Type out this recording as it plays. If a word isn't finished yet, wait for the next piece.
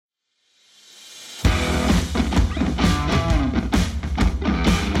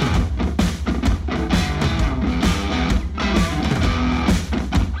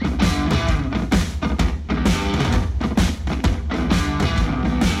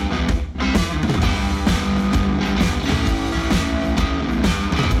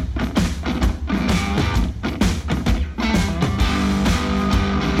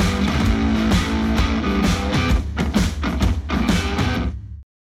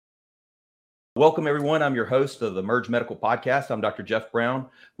Welcome, everyone. I'm your host of the Merge Medical Podcast. I'm Dr. Jeff Brown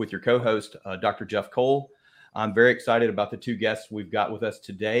with your co-host, Dr. Jeff Cole. I'm very excited about the two guests we've got with us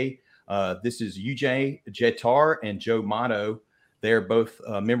today. This is Ujay Jetar and Joe Motto. They're both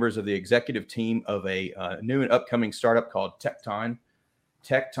members of the executive team of a new and upcoming startup called TECTON.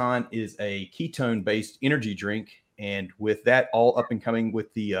 TECTON is a ketone-based energy drink, and with that all up and coming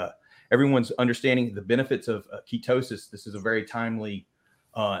with the everyone's understanding the benefits of ketosis, this is a very timely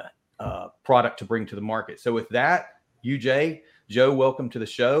product to bring to the market. So with that, Ujay, Joe, welcome to the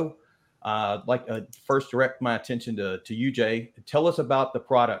show. I'd like to first direct my attention to Ujay. Tell us about the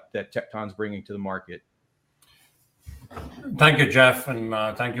product that TECTON's bringing to the market. Thank you, Jeff, and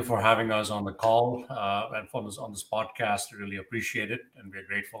thank you for having us on the call and on this podcast. Really appreciate it, and we're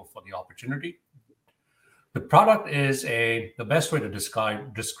grateful for the opportunity. The product is the best way to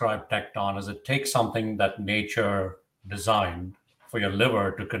describe TECTON is it takes something that nature designed for your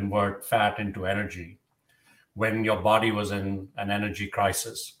liver to convert fat into energy when your body was in an energy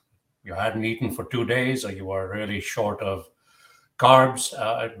crisis. You hadn't eaten for 2 days, or you were really short of carbs,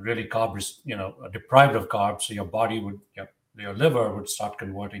 deprived of carbs, so your body your liver would start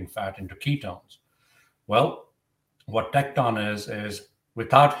converting fat into ketones. Well, what TECTON is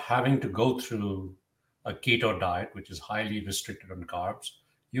without having to go through a keto diet, which is highly restricted on carbs,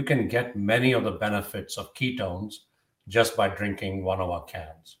 you can get many of the benefits of ketones just by drinking one of our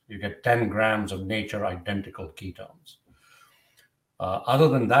cans. You get 10 grams of nature identical ketones. Other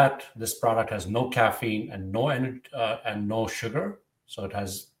than that, this product has no caffeine and no sugar. So it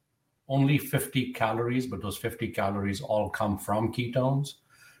has only 50 calories, but those 50 calories all come from ketones.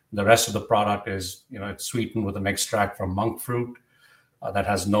 The rest of the product is, it's sweetened with an extract from monk fruit that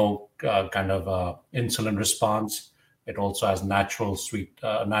has no insulin response. It also has natural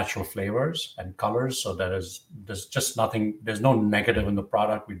flavors and colors. So there's just nothing, there's no negative in the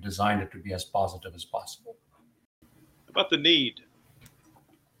product. We designed it to be as positive as possible. About the need,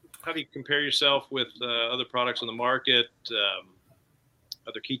 how do you compare yourself with other products on the market,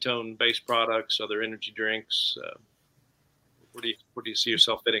 other ketone-based products, other energy drinks? Where do you see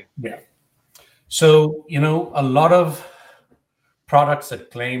yourself fitting? Yeah. So, a lot of products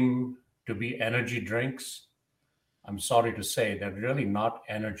that claim to be energy drinks, I'm sorry to say, they're really not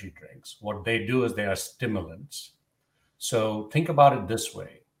energy drinks. What they do is they are stimulants. So think about it this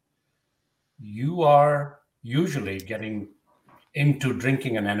way. You are usually getting into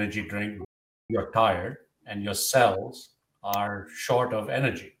drinking an energy drink, you're tired and your cells are short of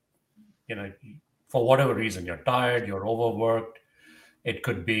energy. For whatever reason, you're tired, you're overworked. It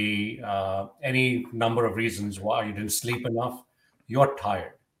could be any number of reasons why you didn't sleep enough. You're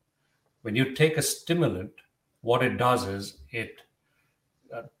tired. When you take a stimulant, what it does is it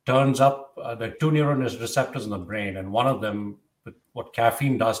turns up the two neuron receptors in the brain, and one of them, what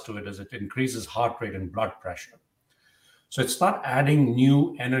caffeine does to it is it increases heart rate and blood pressure. So it's not adding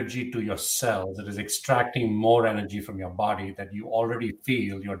new energy to your cells. It is extracting more energy from your body that you already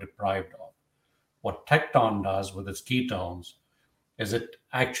feel you're deprived of. What TECTON does with its ketones is it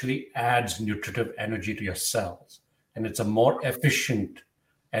actually adds nutritive energy to your cells. And it's a more efficient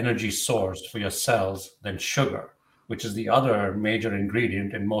energy source for your cells than sugar, which is the other major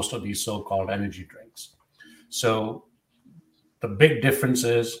ingredient in most of these so-called energy drinks. So the big difference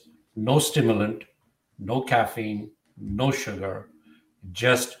is no stimulant, no caffeine, no sugar,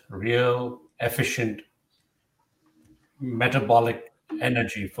 just real efficient metabolic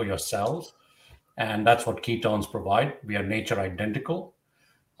energy for your cells. And that's what ketones provide. We are nature identical.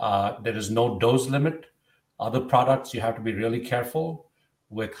 There is no dose limit. Other products, you have to be really careful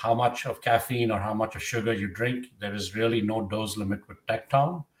with how much of caffeine or how much of sugar you drink. There is really no dose limit with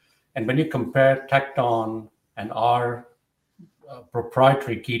TECTON. And when you compare TECTON and our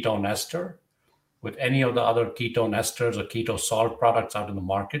proprietary ketone ester with any of the other ketone esters or keto salt products out in the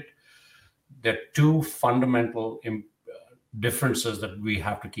market, there are two fundamental differences that we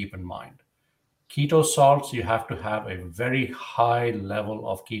have to keep in mind. Keto salts, you have to have a very high level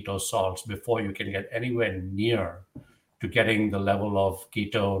of keto salts before you can get anywhere near to getting the level of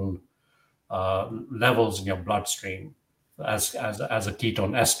ketone levels in your bloodstream as a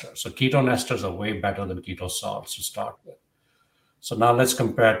ketone ester. So ketone esters are way better than keto salts to start with. So now let's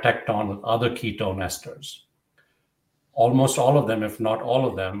compare TECTON with other ketone esters. Almost all of them, if not all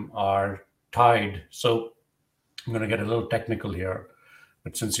of them, are tied. So I'm going to get a little technical here,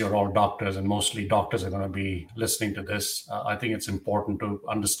 but since you're all doctors and mostly doctors are going to be listening to this, I think it's important to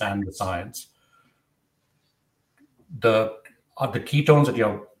understand the science. The ketones that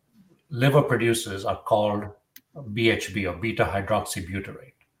your liver produces are called BHB, or beta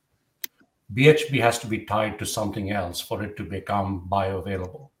hydroxybutyrate. BHB has to be tied to something else for it to become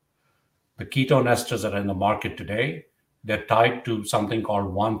bioavailable. the ketone esters that are in the market today, they're tied to something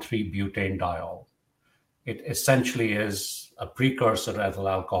called 1,3-butane-diol. It essentially is a precursor to ethyl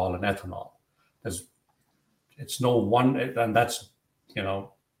alcohol and ethanol. It's no one, and that's,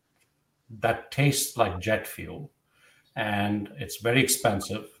 that tastes like jet fuel, and it's very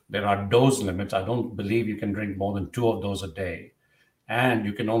expensive. There are dose limits. I don't believe you can drink more than 2 of those a day, and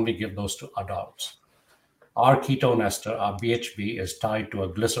you can only give those to adults. Our ketone ester, our BHB, is tied to a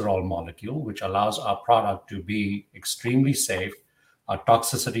glycerol molecule, which allows our product to be extremely safe. Our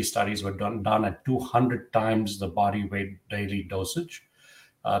toxicity studies were done at 200 times the body weight daily dosage.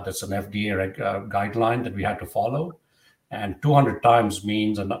 That's an FDA guideline that we had to follow. And 200 times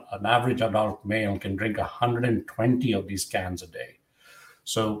means an average adult male can drink 120 of these cans a day.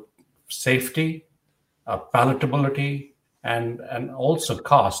 So safety, palatability, and also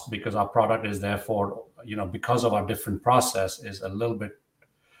cost, because our product is therefore, because of our different process, is a little bit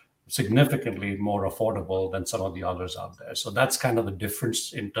significantly more affordable than some of the others out there. So that's kind of the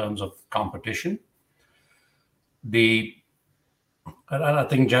difference in terms of competition. I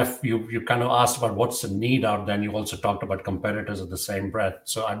think, Jeff, you kind of asked about what's the need out there, and you also talked about competitors at the same breath.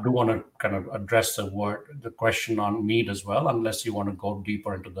 So I do want to kind of address the question on need as well, unless you want to go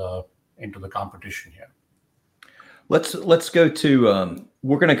deeper into the competition here. Let's go to,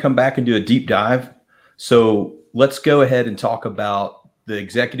 we're going to come back and do a deep dive. So let's go ahead and talk about the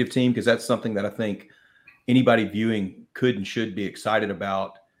executive team, because that's something that I think anybody viewing could and should be excited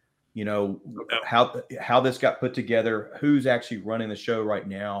about. How this got put together, who's actually running the show right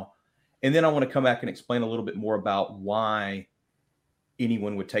now. And then I want to come back and explain a little bit more about why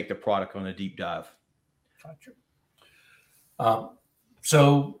anyone would take the product on a deep dive. Gotcha.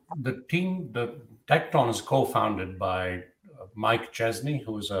 So the TECTON is co-founded by Mike Chesney,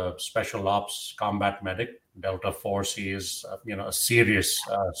 who is a special ops combat medic, Delta Force. He is, a serious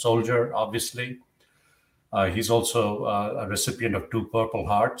soldier, obviously. He's also a recipient of 2 Purple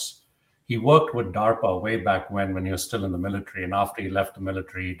Hearts. He worked with DARPA way back when he was still in the military, and after he left the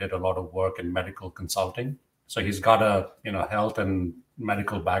military, he did a lot of work in medical consulting. So he's got a health and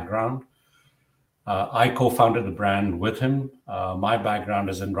medical background. I co-founded the brand with him. My background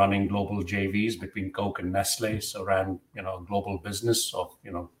is in running global JVs between Coke and Nestle, so ran global business of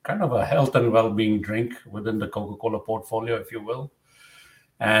kind of a health and well-being drink within the Coca-Cola portfolio, if you will.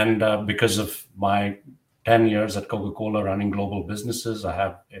 And because of my 10 years at Coca-Cola running global businesses, I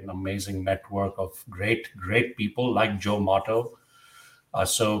have an amazing network of great people like Joe Motto.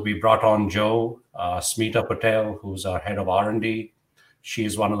 So we brought on Joe, Smita Patel, who's our head of R&D. She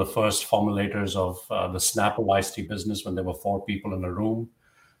is one of the first formulators of the Snapple iced tea business when there were 4 people in a room.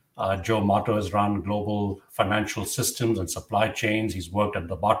 Joe Motto has run global financial systems and supply chains. He's worked at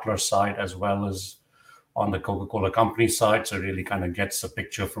the bottler side as well as on the Coca-Cola company side, so really kind of gets a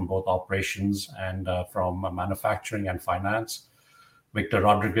picture from both operations and from manufacturing and finance. Victor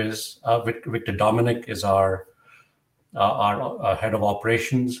Dominic is our head of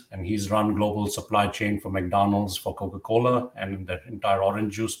operations, and he's run global supply chain for McDonald's, for Coca-Cola, and the entire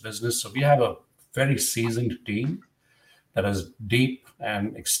orange juice business. So we have a very seasoned team that has deep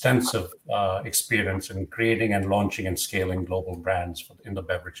and extensive experience in creating and launching and scaling global brands in the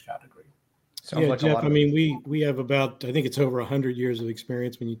beverage category. Sounds like Jeff, we have about, I think it's over 100 years of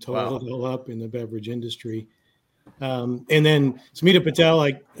experience when you total it all up in the beverage industry. And then Smita Patel,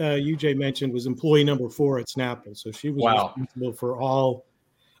 like UJ mentioned, was employee number 4 at Snapple. So she was responsible for all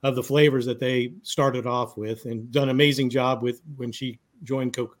of the flavors that they started off with, and done an amazing job with when she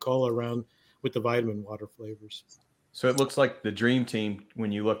joined Coca-Cola around with the vitamin water flavors. So it looks like the dream team,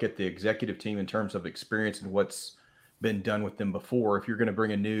 when you look at the executive team in terms of experience and what's been done with them before, if you're going to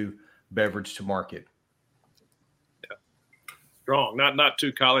bring a new beverage to market. Yeah. Strong, not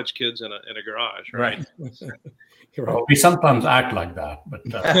 2 college kids in a garage, right? Well, we sometimes act like that, but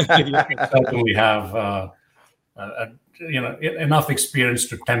we have enough experience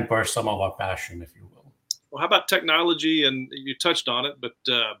to temper some of our passion, if you will. Well, how about technology? And you touched on it, but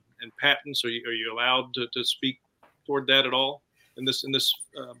and patents, are you allowed to speak toward that at all in this?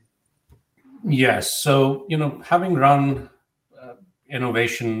 Yes. So having run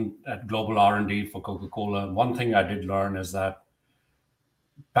innovation at global R&D for Coca-Cola, one thing I did learn is that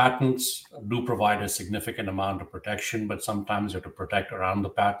patents do provide a significant amount of protection, but sometimes you have to protect around the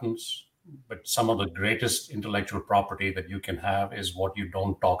patents. But some of the greatest intellectual property that you can have is what you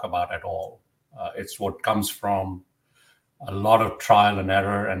don't talk about at all. It's what comes from a lot of trial and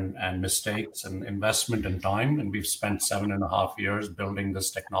error and mistakes and investment and time. And we've spent 7.5 years building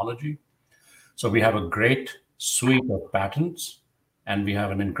this technology. So we have a great suite of patents, and we have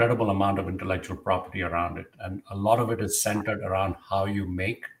an incredible amount of intellectual property around it. And a lot of it is centered around how you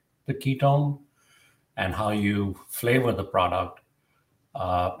make the ketone and how you flavor the product.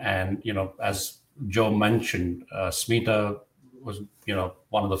 And, as Joe mentioned, Smita was,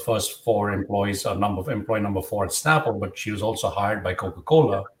 one of the first 4 employees, employee number 4 at Snapple, but she was also hired by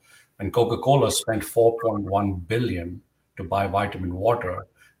Coca-Cola. When Coca-Cola spent $4.1 billion to buy vitamin water,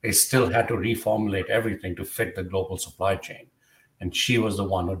 they still had to reformulate everything to fit the global supply chain. And she was the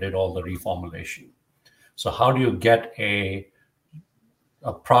one who did all the reformulation. So how do you get a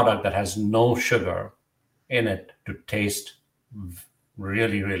product that has no sugar in it to taste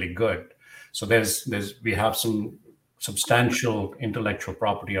really, really good? So we have some substantial intellectual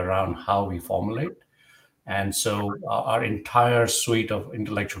property around how we formulate. And so our entire suite of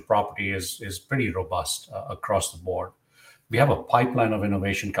intellectual property is pretty robust across the board. We have a pipeline of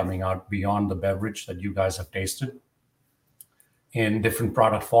innovation coming out beyond the beverage that you guys have tasted in different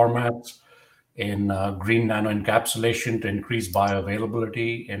product formats, in green nano encapsulation to increase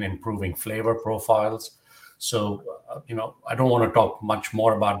bioavailability, in improving flavor profiles. So, I don't want to talk much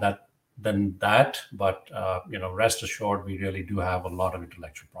more about that than that, but, rest assured, we really do have a lot of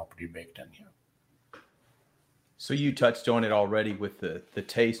intellectual property baked in here. So you touched on it already with the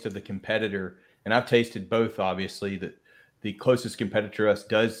taste of the competitor, and I've tasted both. Obviously, the closest competitor to us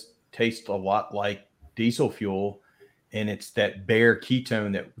does taste a lot like diesel fuel, and it's that bare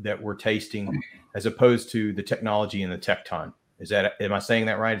ketone that we're tasting, as opposed to the technology in the TECTON. Am I saying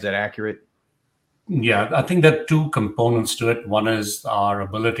that right? Is that accurate? Yeah, I think there are 2 components to it. One is our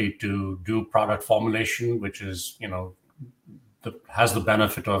ability to do product formulation, which is, has the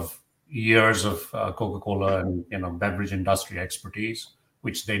benefit of years of Coca-Cola and beverage industry expertise,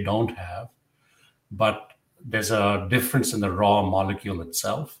 which they don't have. But there's a difference in the raw molecule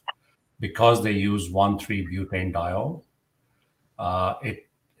itself. Because they use 1,3-butane diol,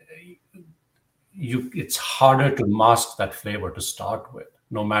 it's harder to mask that flavor to start with,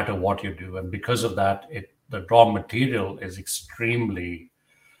 no matter what you do. And because of that, the raw material is extremely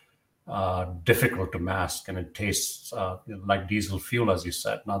difficult to mask, and it tastes like diesel fuel, as you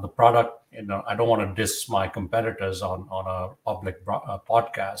said. Now, the product, I don't want to diss my competitors on a public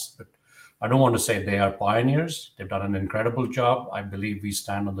podcast, but I don't want to say they are pioneers. They've done an incredible job. I believe we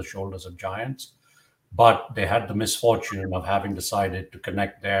stand on the shoulders of giants, but they had the misfortune of having decided to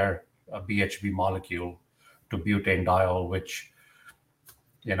connect their BHB molecule to butane diol, which,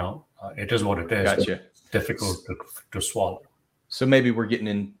 it is what it is. Gotcha. It's difficult to swallow. So maybe we're getting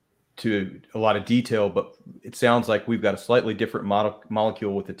into a lot of detail, but it sounds like we've got a slightly different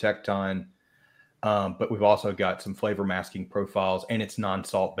molecule with the TECTON, but we've also got some flavor masking profiles, and it's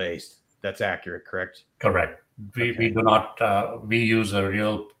non-salt based. That's accurate, correct? Correct. We do not, we use a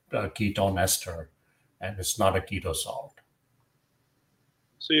real ketone ester, and it's not a keto salt.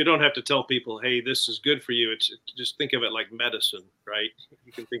 So you don't have to tell people, hey, this is good for you. It's just think of it like medicine, right?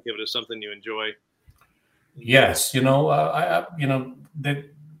 You can think of it as something you enjoy. Yes. The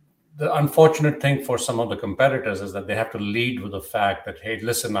unfortunate thing for some of the competitors is that they have to lead with the fact that, hey,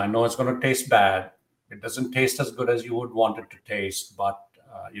 listen, I know it's going to taste bad. It doesn't taste as good as you would want it to taste, but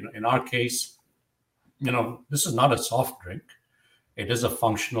in our case, this is not a soft drink. It is a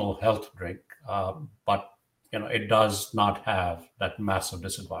functional health drink, but it does not have that massive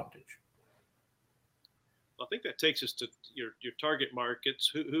disadvantage. Well, I think that takes us to your target markets.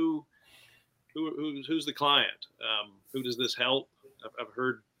 Who's the client? Who does this help? I've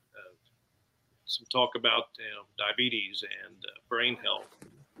heard some talk about diabetes and brain health.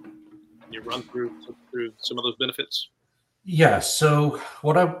 Can you run through some of those benefits? Yeah. So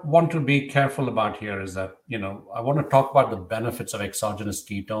what I want to be careful about here is that, I want to talk about the benefits of exogenous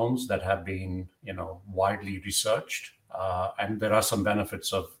ketones that have been, widely researched. And there are some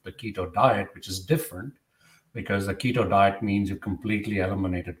benefits of the keto diet, which is different because the keto diet means you completely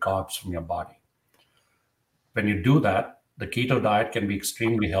eliminated carbs from your body. When you do that, the keto diet can be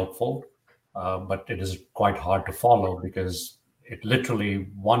extremely helpful, but it is quite hard to follow because it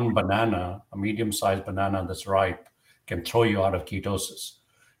literally, one banana, a medium-sized banana that's ripe, can throw you out of ketosis.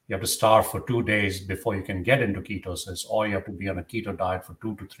 You have to starve for 2 days before you can get into ketosis, or you have to be on a keto diet for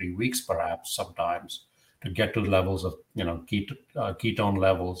 2 to 3 weeks, perhaps sometimes, to get to levels of ketone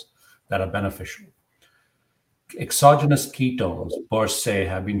levels that are beneficial. Exogenous ketones per se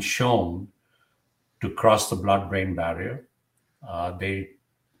have been shown to cross the blood-brain barrier.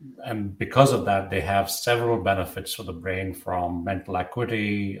 And because of that, they have several benefits for the brain, from mental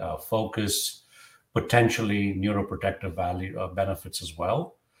acuity, focus, potentially neuroprotective value benefits as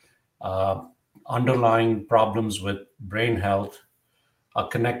well. Underlying problems with brain health are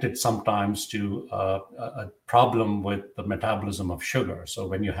connected sometimes to a problem with the metabolism of sugar. So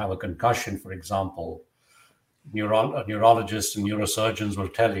when you have a concussion, for example, neurologists and neurosurgeons will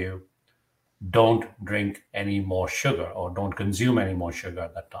tell you, don't drink any more sugar or don't consume any more sugar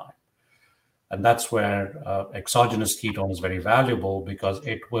at that time. And that's where exogenous ketone is very valuable, because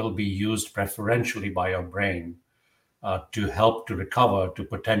it will be used preferentially by your brain to help to recover, to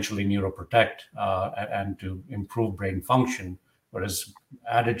potentially neuroprotect, and to improve brain function, whereas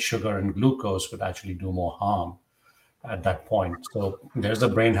added sugar and glucose could actually do more harm at that point. So there's a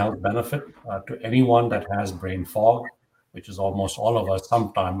brain health benefit to anyone that has brain fog, which is almost all of us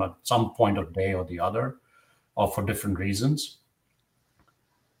sometime at some point of day or the other, or for different reasons.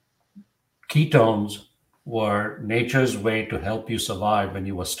 Ketones were nature's way to help you survive when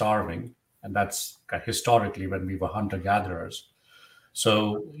you were starving. And that's historically when we were hunter-gatherers.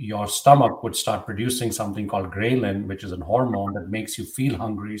 So your stomach would start producing something called ghrelin, which is a hormone that makes you feel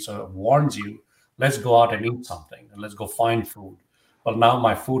hungry. So it warns you, let's go out and eat something, and let's go find food. Well, now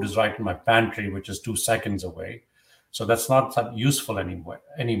my food is right in my pantry, which is 2 seconds away. So that's not that useful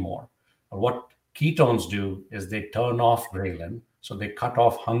anymore. But what ketones do is they turn off ghrelin, so they cut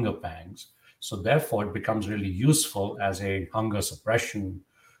off hunger pangs. So therefore, it becomes really useful as a hunger suppression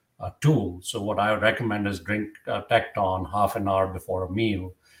tool. So what I would recommend is drink TECTON half an hour before a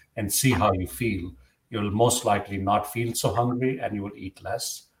meal and see how you feel. You'll most likely not feel so hungry, and you will eat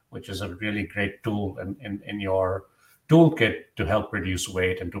less, which is a really great tool in your toolkit to help reduce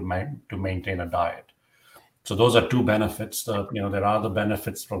weight and to maintain a diet. So those are 2 benefits. There are other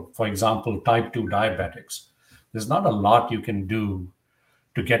benefits for example, type 2 diabetics. There's not a lot you can do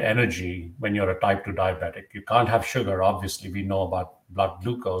to get energy when you're a type 2 diabetic. You can't have sugar. Obviously, we know about blood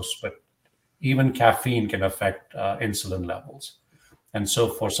glucose, but even caffeine can affect insulin levels. And so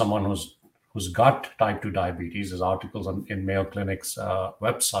for someone who's got type 2 diabetes, there's articles in Mayo Clinic's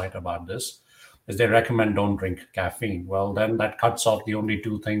website about this, is they recommend don't drink caffeine. Well, then that cuts off the only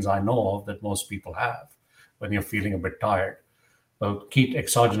 2 things I know of that most people have when you're feeling a bit tired. Well,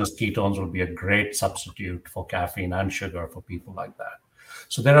 exogenous ketones will be a great substitute for caffeine and sugar for people like that.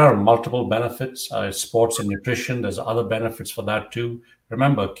 So there are multiple benefits. Sports and nutrition, there's other benefits for that too.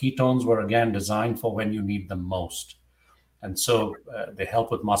 Remember, ketones were again designed for when you need them most. And so they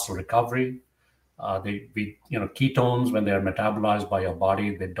help with muscle recovery. Ketones, when they're metabolized by your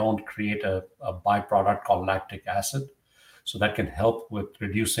body, they don't create a byproduct called lactic acid. So that can help with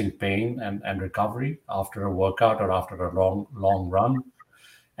reducing pain and recovery after a workout or after a long run.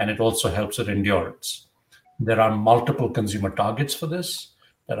 And it also helps with endurance. There are multiple consumer targets for this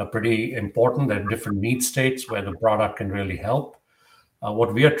that are pretty important. There are different need states where the product can really help.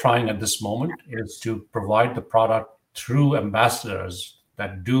 What we are trying at this moment is to provide the product through ambassadors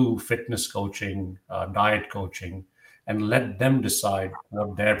that do fitness coaching, diet coaching, and let them decide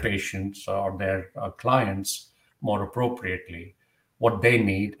what their patients or their clients more appropriately, what they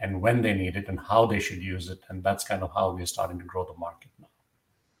need and when they need it and how they should use it. And that's kind of how we're starting to grow the market now.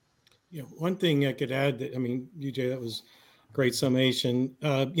 Yeah, one thing I could add UJ, that was great summation.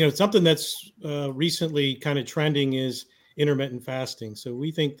 Something that's recently kind of trending is intermittent fasting. So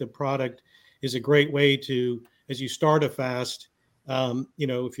we think the product is a great way to, as you start a fast,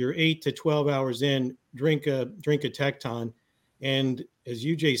 if you're 8 to 12 hours in, drink a TECTON. And as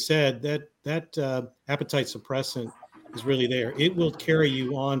UJ said, that appetite suppressant is really there. It will carry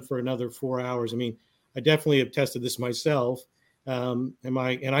you on for another 4 hours. I mean, I definitely have tested this myself. And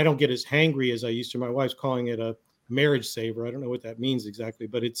I don't get as hangry as I used to. My wife's calling it a marriage saver. I don't know what that means exactly,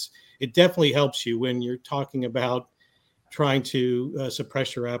 but it definitely helps you when you're talking about trying to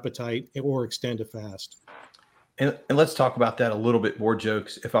suppress your appetite or extend a fast. And let's talk about that a little bit more,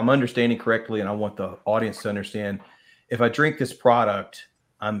 Jokes. If I'm understanding correctly, and I want the audience to understand, if I drink this product,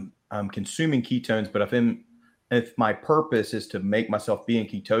 I'm consuming ketones, but if my purpose is to make myself be in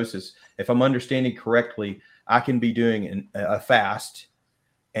ketosis, if I'm understanding correctly, I can be doing a fast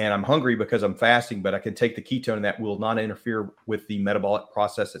and I'm hungry because I'm fasting, but I can take the ketone and that will not interfere with the metabolic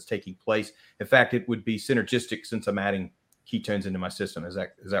process that's taking place. In fact, it would be synergistic since I'm adding ketones into my system. Is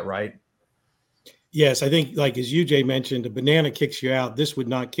that right? Yes, I think, like as UJ mentioned, a banana kicks you out. This would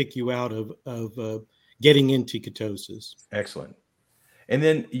not kick you out of getting into ketosis. Excellent. And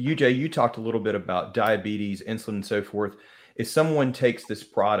then UJ, you talked a little bit about diabetes, insulin, and so forth. If someone takes this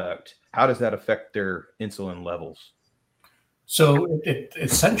product, how does that affect their insulin levels? So it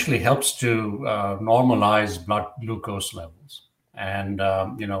essentially helps to normalize blood glucose levels. And,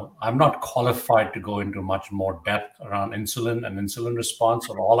 I'm not qualified to go into much more depth around insulin and insulin response.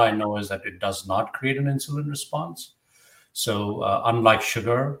 So all I know is that it does not create an insulin response. So unlike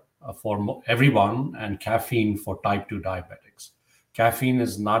sugar for everyone and caffeine for type 2 diabetics, caffeine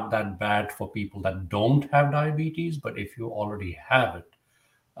is not that bad for people that don't have diabetes. But if you already have it,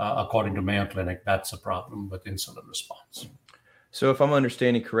 according to Mayo Clinic, that's a problem with insulin response. So if I'm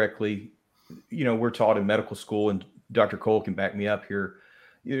understanding correctly, we're taught in medical school, and Dr. Cole can back me up here.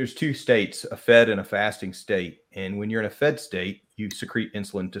 There's two states, a fed and a fasting state. And when you're in a fed state, you secrete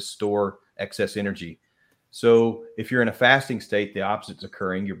insulin to store excess energy. So if you're in a fasting state, the opposite's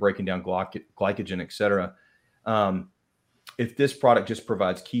occurring. You're breaking down glycogen, et cetera. If this product just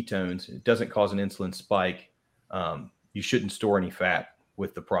provides ketones, it doesn't cause an insulin spike, you shouldn't store any fat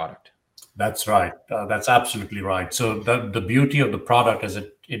with the product. That's right. That's absolutely right. So the beauty of the product is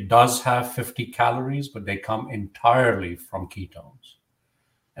it does have 50 calories, but they come entirely from ketones.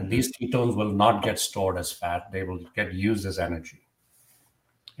 And these ketones will not get stored as fat. They will get used as energy.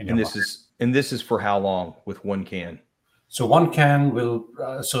 And this is for how long with one can? So one can will,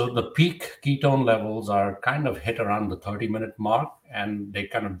 so the peak ketone levels are kind of hit around the 30-minute mark, and they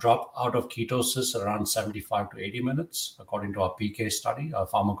kind of drop out of ketosis around 75 to 80 minutes, according to our PK study, our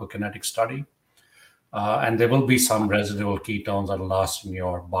pharmacokinetic study. And there will be some residual ketones that will last in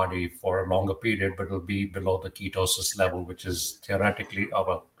your body for a longer period, but it will be below the ketosis level, which is theoretically,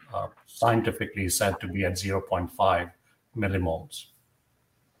 scientifically said to be at 0.5 millimoles.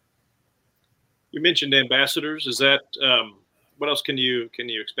 You mentioned ambassadors. Is that what else can you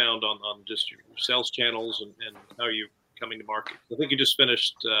expound on just your sales channels and how you're coming to market? I think you just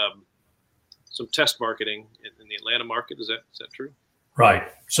finished some test marketing in the Atlanta market. Is that true? Right.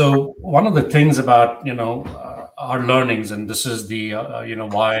 So one of the things about our learnings, and this is the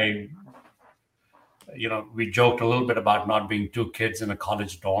why we joked a little bit about not being two kids in a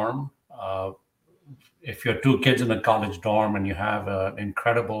college dorm. If you're two kids in a college dorm and you have an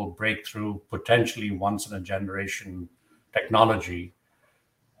incredible breakthrough, potentially once in a generation technology,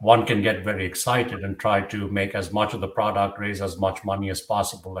 one can get very excited and try to make as much of the product, raise as much money as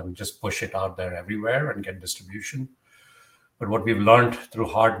possible, and just push it out there everywhere and get distribution. But what we've learned through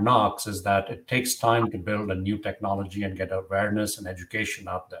hard knocks is that it takes time to build a new technology and get awareness and education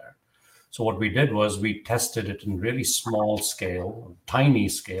out there. So what we did was we tested it in really small scale, tiny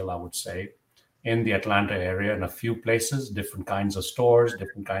scale, I would say, in the Atlanta area in a few places, different kinds of stores,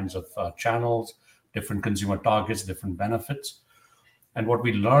 different kinds of channels, different consumer targets, different benefits. And what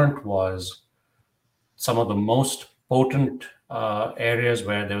we learned was some of the most potent areas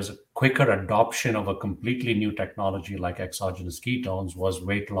where there was a quicker adoption of a completely new technology like exogenous ketones was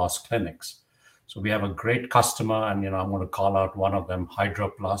weight loss clinics. So we have a great customer, and I'm going to call out one of them,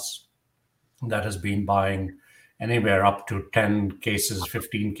 Hydro Plus, that has been buying anywhere up to 10 cases,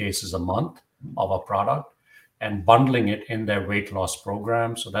 15 cases a month of our product and bundling it in their weight loss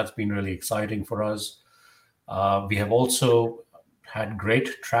program. So that's been really exciting for us. We have also had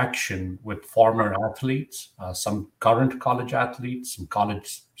great traction with former athletes, some current college athletes, some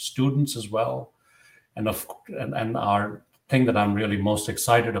college students as well. And our thing that I'm really most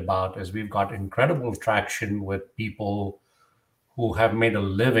excited about is we've got incredible traction with people who have made a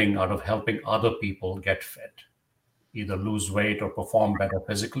living out of helping other people get fit, either lose weight or perform better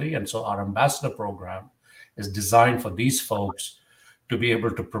physically. And so our ambassador program is designed for these folks to be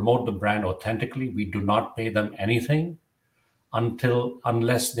able to promote the brand authentically. We do not pay them anything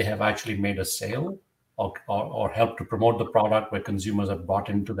unless they have actually made a sale or help to promote the product where consumers have bought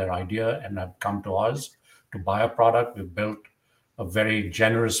into their idea and have come to us to buy a product. We've built a very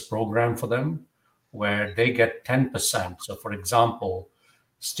generous program for them where they get 10%. So for example,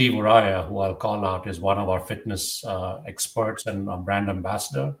 Steve Uriah, who I'll call out, is one of our fitness experts and a brand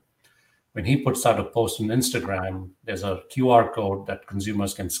ambassador. When he puts out a post on Instagram, there's a QR code that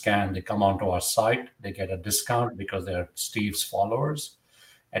consumers can scan. They come onto our site, they get a discount because they're Steve's followers.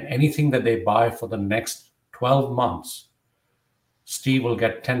 And anything that they buy for the next 12 months, Steve will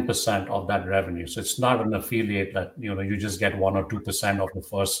get 10% of that revenue. So it's not an affiliate that, you just get 1 or 2% of the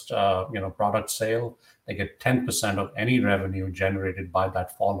first, product sale. They get 10% of any revenue generated by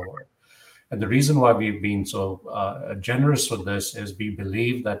that follower. And the reason why we've been so generous with this is we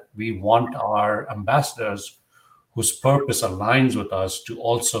believe that we want our ambassadors whose purpose aligns with us to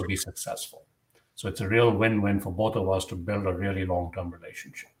also be successful. So it's a real win-win for both of us to build a really long-term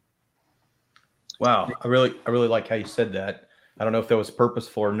relationship. Wow. I really like how you said that. I don't know if that was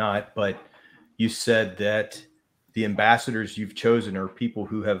purposeful or not, but you said that the ambassadors you've chosen are people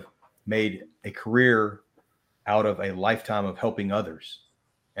who have made a career out of a lifetime of helping others.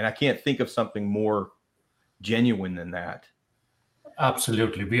 And I can't think of something more genuine than that.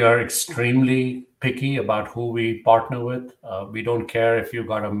 Absolutely. We are extremely picky about who we partner with. We don't care if you've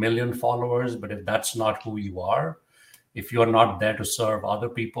got 1 million followers, but if that's not who you are, if you're not there to serve other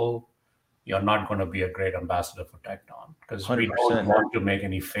people, you're not going to be a great ambassador for TECTON, because we don't want to make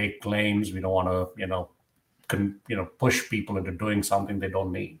any fake claims. We don't want to, push people into doing something they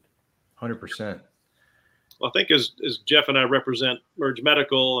don't need. 100%. Well, I think as Jeff and I represent Merge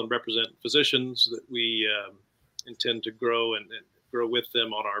Medical and represent physicians, that we intend to grow and grow with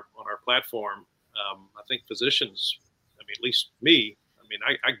them on our platform. I think physicians, I mean, at least me, I mean,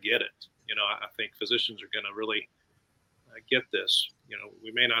 I get it. I think physicians are going to really get this.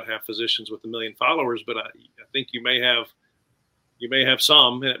 We may not have physicians with 1 million followers, but I think you may have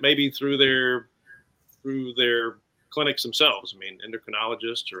some, and it may be through their clinics themselves. I mean,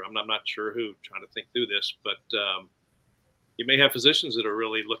 endocrinologists, or I'm not sure who, trying to think through this, but you may have physicians that are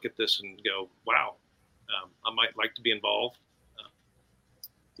really look at this and go, wow, I might like to be involved.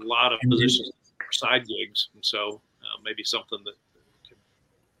 A lot of physicians are side gigs, and so maybe something that can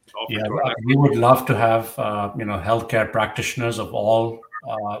offer to our we would love to have healthcare practitioners of all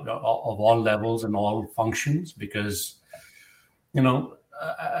levels and all functions, because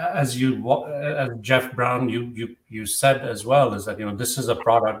as Jeff Brown, you said as well, is that this is a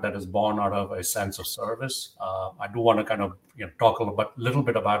product that is born out of a sense of service. I do want to kind of talk a little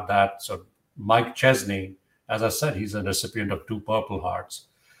bit about that. So Mike Chesney, as I said, he's a recipient of 2 Purple Hearts.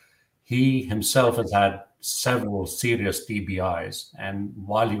 He himself has had several serious TBIs, and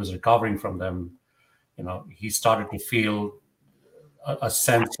while he was recovering from them, he started to feel a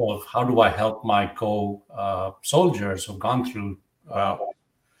sense of, how do I help my soldiers who've gone through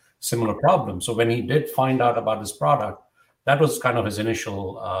similar problems. So when he did find out about this product, that was kind of his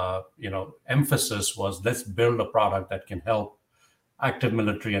initial emphasis, was let's build a product that can help active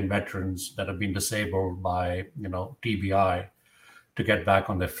military and veterans that have been disabled by TBI to get back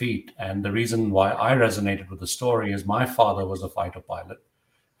on their feet. And the reason why I resonated with the story is my father was a fighter pilot,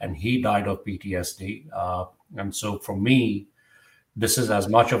 and he died of PTSD. And so for me, this is as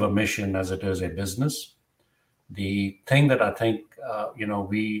much of a mission as it is a business. The thing that I think,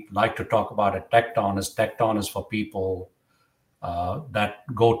 we like to talk about at TECTON is for people that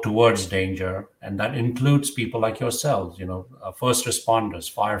go towards danger. And that includes people like yourselves, first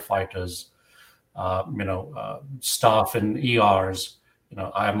responders, firefighters, staff in ERs.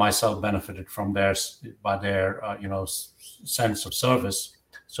 I myself benefited from their sense of service.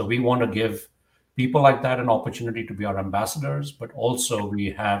 So we want to give people like that an opportunity to be our ambassadors, but also we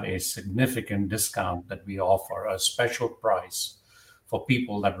have a significant discount that we offer, a special price for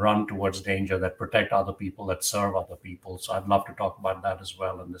people that run towards danger, that protect other people, that serve other people. So I'd love to talk about that as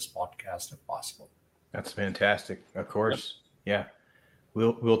well in this podcast, if possible. That's fantastic. Of course. Yeah.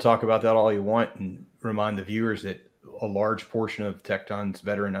 We'll talk about that all you want, and remind the viewers that a large portion of TECTON's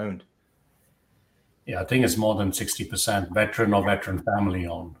veteran owned. Yeah, I think it's more than 60% veteran or veteran family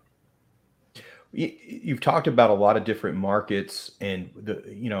owned. You've talked about a lot of different markets and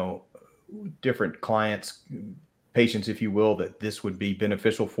different clients, patients, if you will, that this would be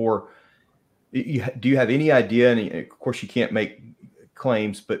beneficial for. Do you have any idea? And of course, you can't make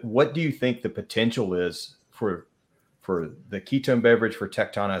claims, but what do you think the potential is for the ketone beverage, for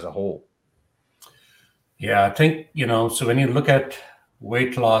TECTON as a whole? Yeah, I think, so when you look at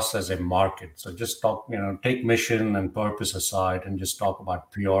weight loss as a market, so just talk, take mission and purpose aside and just talk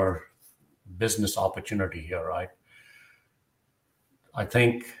about pure business opportunity here, right? I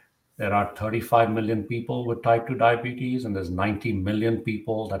think there are 35 million people with type 2 diabetes, and there's 90 million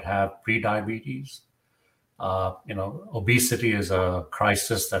people that have pre-diabetes. Obesity is a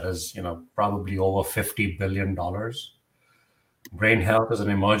crisis that is, probably over $50 billion. Brain health is an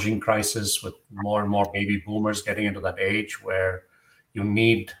emerging crisis, with more and more baby boomers getting into that age where you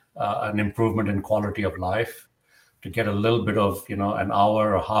need an improvement in quality of life to get a little bit of, an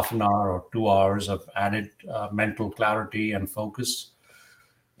hour or half an hour or 2 hours of added mental clarity and focus.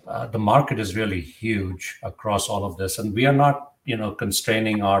 The market is really huge across all of this. And we are not,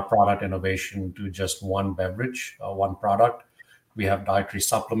 constraining our product innovation to just one beverage or one product. We have dietary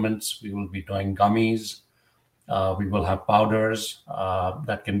supplements. We will be doing gummies. We will have powders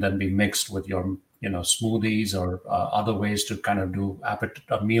that can then be mixed with your, smoothies or other ways to kind of do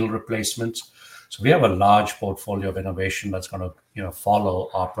meal replacements. So we have a large portfolio of innovation that's going to, follow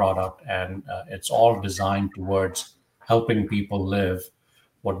our product, and it's all designed towards helping people live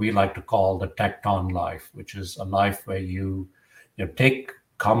what we like to call the TECTON life, which is a life where you take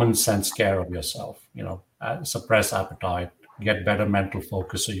common sense care of yourself, suppress appetite, get better mental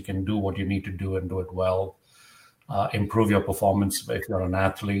focus so you can do what you need to do and do it well, improve your performance if you're an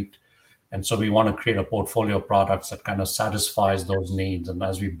athlete. And so we want to create a portfolio of products that kind of satisfies those needs. And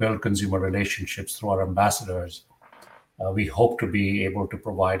as we build consumer relationships through our ambassadors, we hope to be able to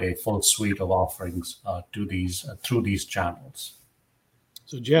provide a full suite of offerings through these channels.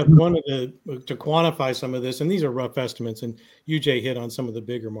 So Jeff, wanted to quantify some of this, and these are rough estimates, and UJ hit on some of the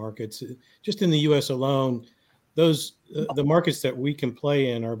bigger markets. Just in the U.S. alone, the markets that we can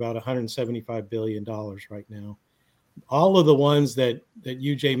play in are about $175 billion right now. All of the ones that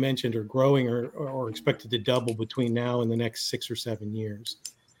UJ mentioned are growing or expected to double between now and the next 6 or 7 years.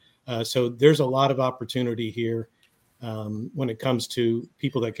 So there's a lot of opportunity here when it comes to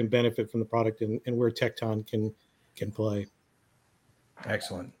people that can benefit from the product and where TECTON can play.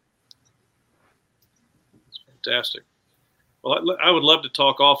 Excellent. Fantastic. Well, I would love to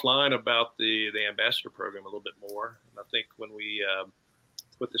talk offline about the ambassador program a little bit more. And I think when we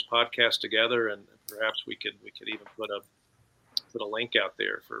put this podcast together, and perhaps we could even put a link out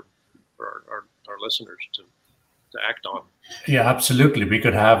there for our listeners to act on. Yeah, absolutely. We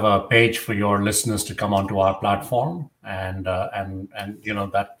could have a page for your listeners to come onto our platform, and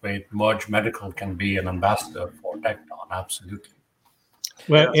that way Merge Medical can be an ambassador for TECTON. Absolutely.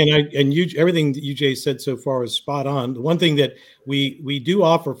 Well, yeah. Everything that UJ said so far is spot on. The one thing that we do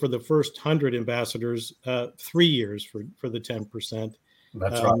offer for the first 100 ambassadors, 3 years for the 10%.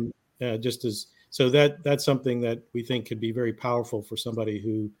 That's right. That's something that we think could be very powerful for somebody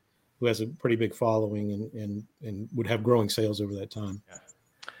who has a pretty big following and would have growing sales over that time.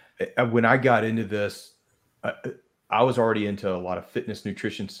 Yeah. When I got into this, I was already into a lot of fitness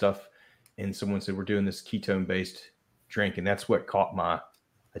nutrition stuff, and someone said we're doing this ketone-based drink, and that's what caught my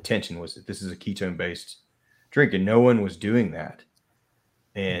attention, was that this is a ketone-based drink, and no one was doing that.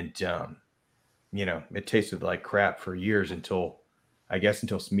 And it tasted like crap for years until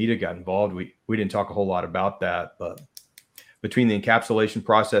Smita got involved. We didn't talk a whole lot about that, but between the encapsulation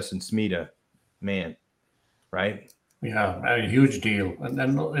process and Smita, man, right? Yeah, a huge deal. And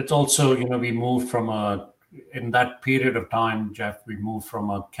then it's also, we moved in that period of time, Jeff, we moved from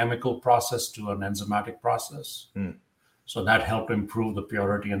a chemical process to an enzymatic process. So that helped improve the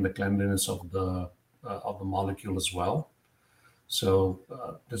purity and the cleanliness of the molecule as well. So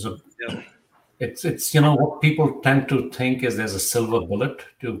it's what people tend to think is there's a silver bullet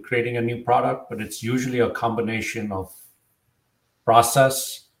to creating a new product, but it's usually a combination of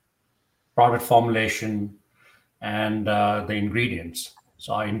process, product formulation, and the ingredients.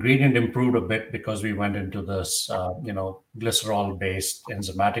 So our ingredient improved a bit because we went into this, glycerol-based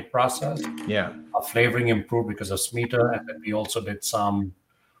enzymatic process. Yeah. Our flavoring improved because of Smita, and then we also did some,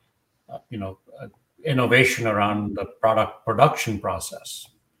 innovation around the product production process,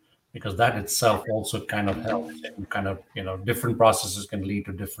 because that itself also kind of helps. And different processes can lead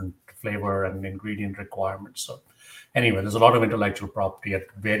to different flavor and ingredient requirements. So anyway, there's a lot of intellectual property at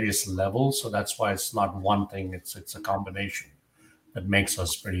various levels. So that's why it's not one thing; it's a combination that makes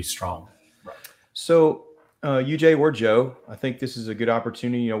us pretty strong. So, UJ or Joe, I think this is a good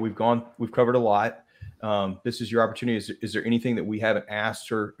opportunity. We've covered a lot. This is your opportunity. Is there anything that we haven't asked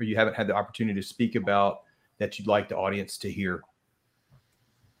or you haven't had the opportunity to speak about that you'd like the audience to hear?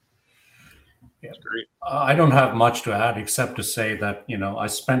 Yeah, great. I don't have much to add except to say that, I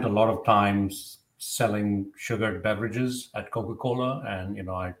spent a lot of time selling sugared beverages at Coca-Cola, and,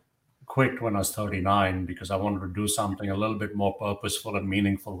 I quit when I was 39 because I wanted to do something a little bit more purposeful and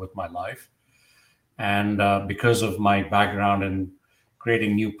meaningful with my life. And because of my background in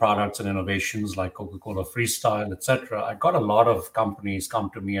creating new products and innovations like Coca-Cola Freestyle, etc., I got a lot of companies come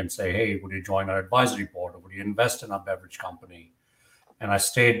to me and say, hey, would you join our advisory board, or would you invest in our beverage company? And I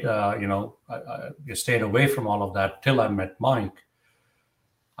stayed, I stayed away from all of that till I met Mike.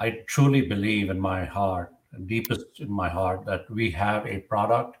 I truly believe in my heart, deepest in my heart, that we have a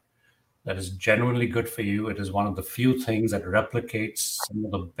product that is genuinely good for you. It is one of the few things that replicates some of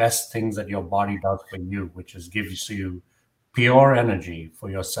the best things that your body does for you, which is gives you pure energy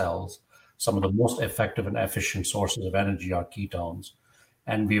for your cells. Some of the most effective and efficient sources of energy are ketones.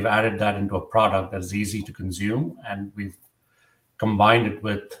 And we've added that into a product that is easy to consume, and we've combined it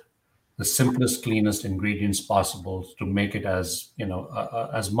with the simplest, cleanest ingredients possible to make it as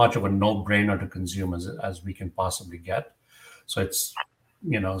much of a no-brainer to consume as we can possibly get. So it's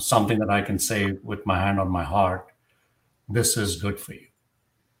something that I can say with my hand on my heart, this is good for you.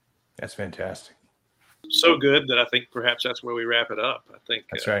 That's fantastic. So good that I think perhaps that's where we wrap it up. I think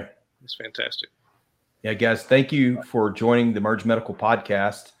that's right. It's fantastic. Yeah, guys, thank you for joining the Merge Medical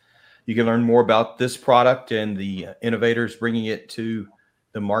podcast. You can learn more about this product and the innovators bringing it to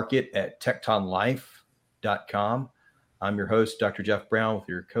the market at TECTONlife.com. I'm your host, Dr. Jeff Brown, with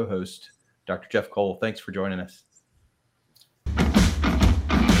your co-host, Dr. Jeff Cole. Thanks for joining us.